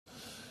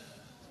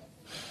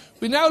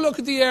We now look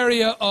at the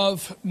area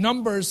of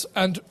numbers,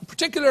 and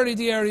particularly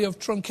the area of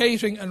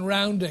truncating and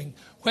rounding.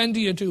 When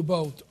do you do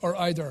both, or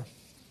either?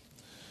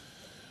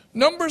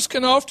 Numbers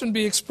can often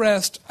be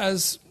expressed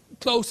as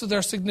close to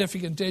their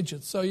significant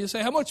digits. So you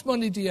say, how much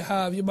money do you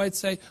have? You might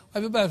say, I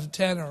have about a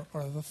tenner or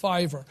I have a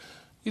fiver.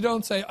 You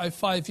don't say, I have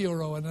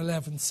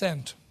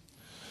 €5.11.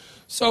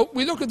 So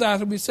we look at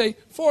that and we say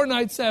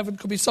 497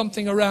 could be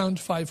something around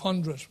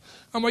 500.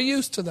 And we're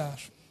used to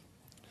that.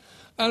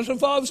 And it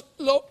involves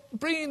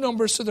bringing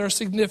numbers to their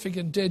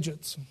significant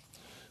digits.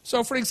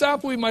 So for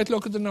example, we might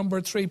look at the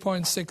number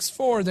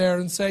 3.64 there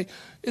and say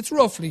it's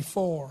roughly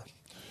 4.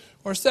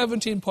 Or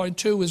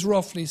 17.2 is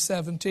roughly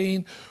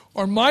 17.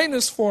 Or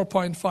minus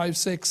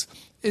 4.56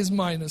 is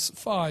minus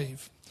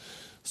 5.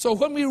 So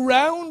when we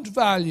round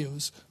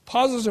values,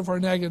 positive or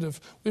negative,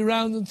 we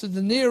round them to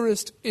the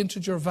nearest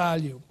integer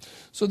value.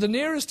 So the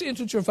nearest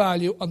integer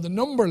value on the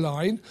number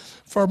line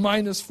for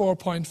minus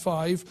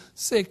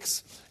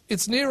 4.56,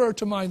 it's nearer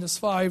to minus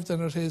 5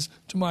 than it is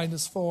to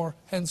minus 4,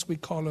 hence we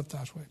call it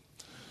that way.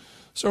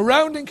 So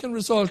rounding can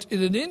result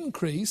in an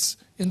increase,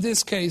 in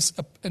this case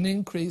an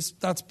increase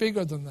that's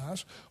bigger than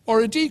that,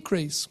 or a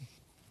decrease.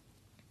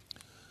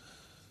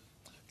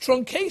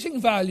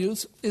 Truncating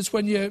values is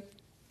when you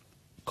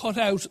cut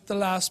out the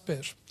last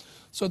bit.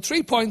 So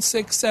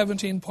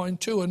 3.6,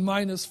 17.2 and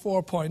minus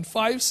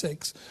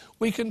 4.56,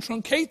 we can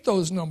truncate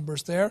those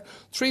numbers there.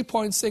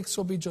 3.6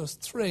 will be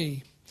just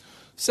 3.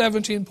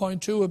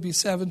 17.2 will be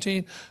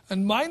 17,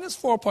 and minus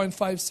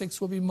 4.56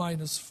 will be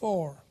minus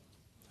 4.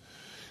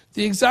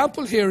 The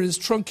example here is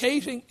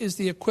truncating is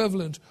the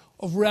equivalent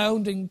of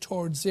rounding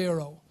towards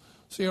 0.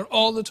 So you're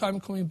all the time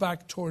coming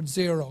back towards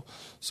 0.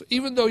 So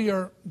even though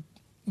you're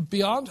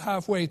beyond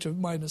halfway to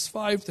minus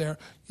 5 there,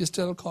 you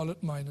still call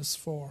it minus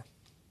 4.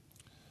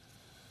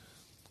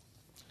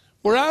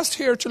 We're asked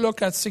here to look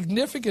at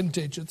significant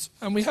digits,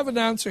 and we have an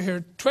answer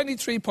here,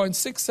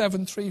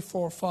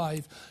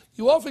 23.67345.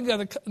 You often get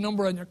a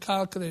number on your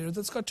calculator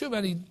that's got too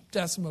many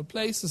decimal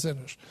places in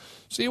it.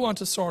 So you want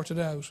to sort it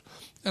out.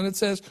 And it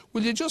says,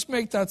 will you just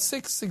make that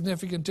 6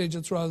 significant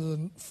digits rather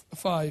than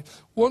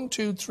 5? 1,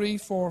 2, 3,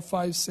 4,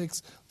 5,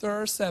 6. There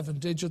are 7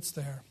 digits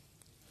there.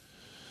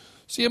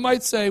 So you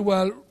might say,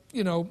 well,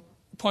 you know,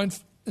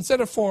 instead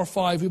of 4 or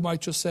 5, we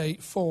might just say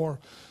 4.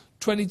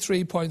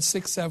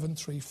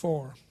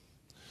 23.6734.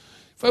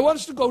 If I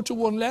wanted to go to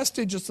one less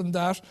digits than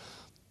that,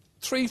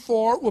 3,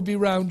 4 would be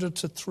rounded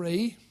to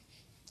 3.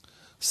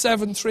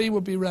 7, 3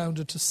 would be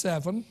rounded to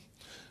 7.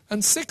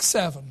 And 6,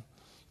 7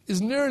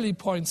 is nearly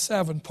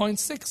 0.7.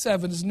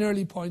 0.67 is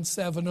nearly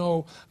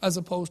 0.70 as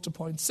opposed to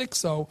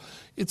 0.60.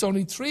 It's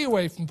only 3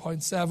 away from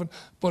 0.7,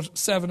 but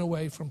 7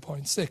 away from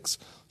 0.6.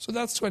 So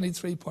that's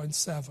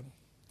 23.7.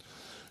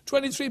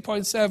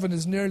 23.7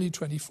 is nearly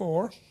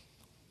 24.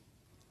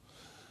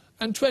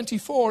 And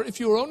 24, if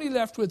you were only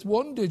left with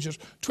one digit,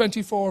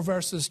 24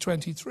 versus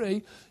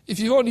 23, if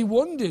you've only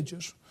one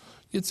digit,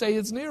 you'd say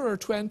it's nearer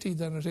 20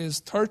 than it is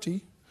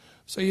 30.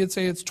 So you'd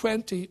say it's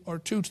 20 or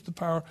 2 to the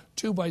power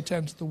 2 by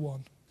 10 to the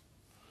 1.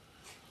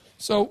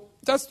 So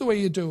that's the way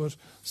you do it.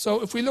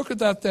 So if we look at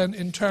that then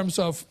in terms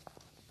of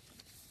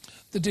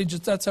the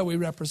digits, that's how we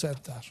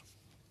represent that.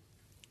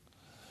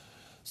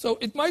 So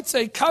it might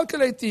say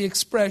calculate the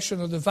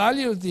expression or the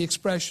value of the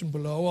expression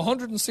below,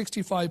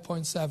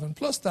 165.7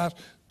 plus that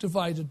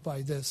divided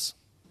by this.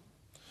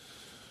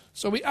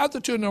 So we add the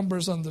two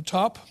numbers on the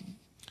top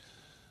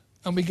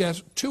and we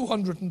get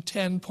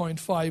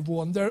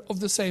 210.51. They're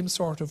of the same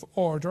sort of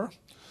order.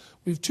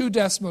 We have 2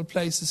 decimal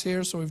places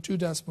here, so we have 2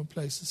 decimal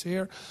places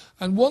here.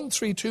 And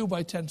 132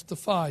 by 10 to the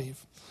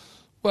 5.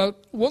 Well,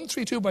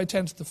 132 by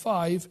 10 to the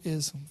 5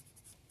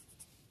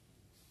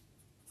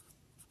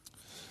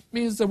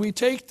 means that we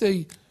take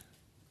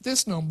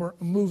this number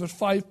and move it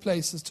 5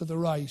 places to the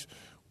right.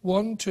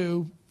 1,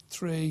 2,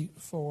 3,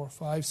 4,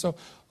 5. So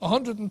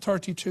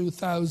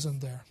 132,000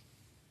 there.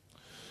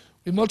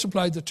 We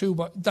multiply the 2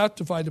 by that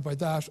divided by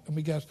that, and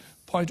we get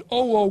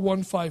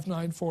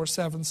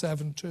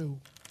 0.001594772.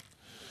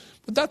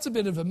 But that's a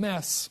bit of a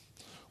mess.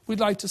 We'd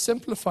like to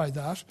simplify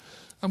that,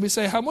 and we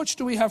say how much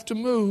do we have to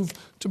move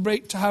to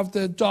have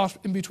the dot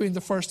in between the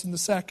first and the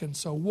second?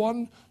 So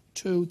 1,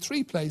 2,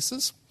 3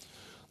 places.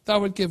 That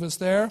would give us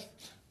there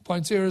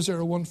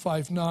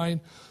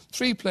 0.00159.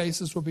 3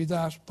 places would be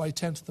that by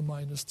 10 to the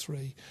minus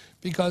 3.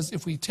 Because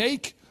if we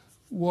take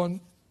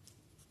 1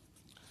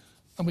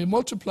 and we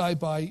multiply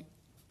by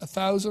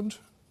 1,000,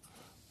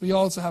 we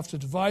also have to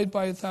divide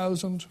by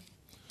 1,000.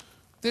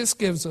 This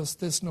gives us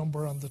this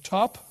number on the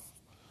top,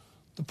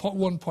 the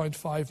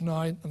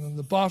 1.59, and on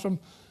the bottom,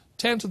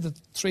 10 to the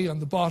 3 on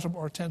the bottom,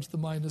 or 10 to the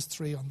minus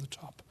 3 on the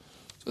top.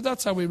 So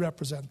that's how we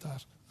represent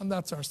that, and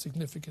that's our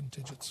significant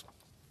digits.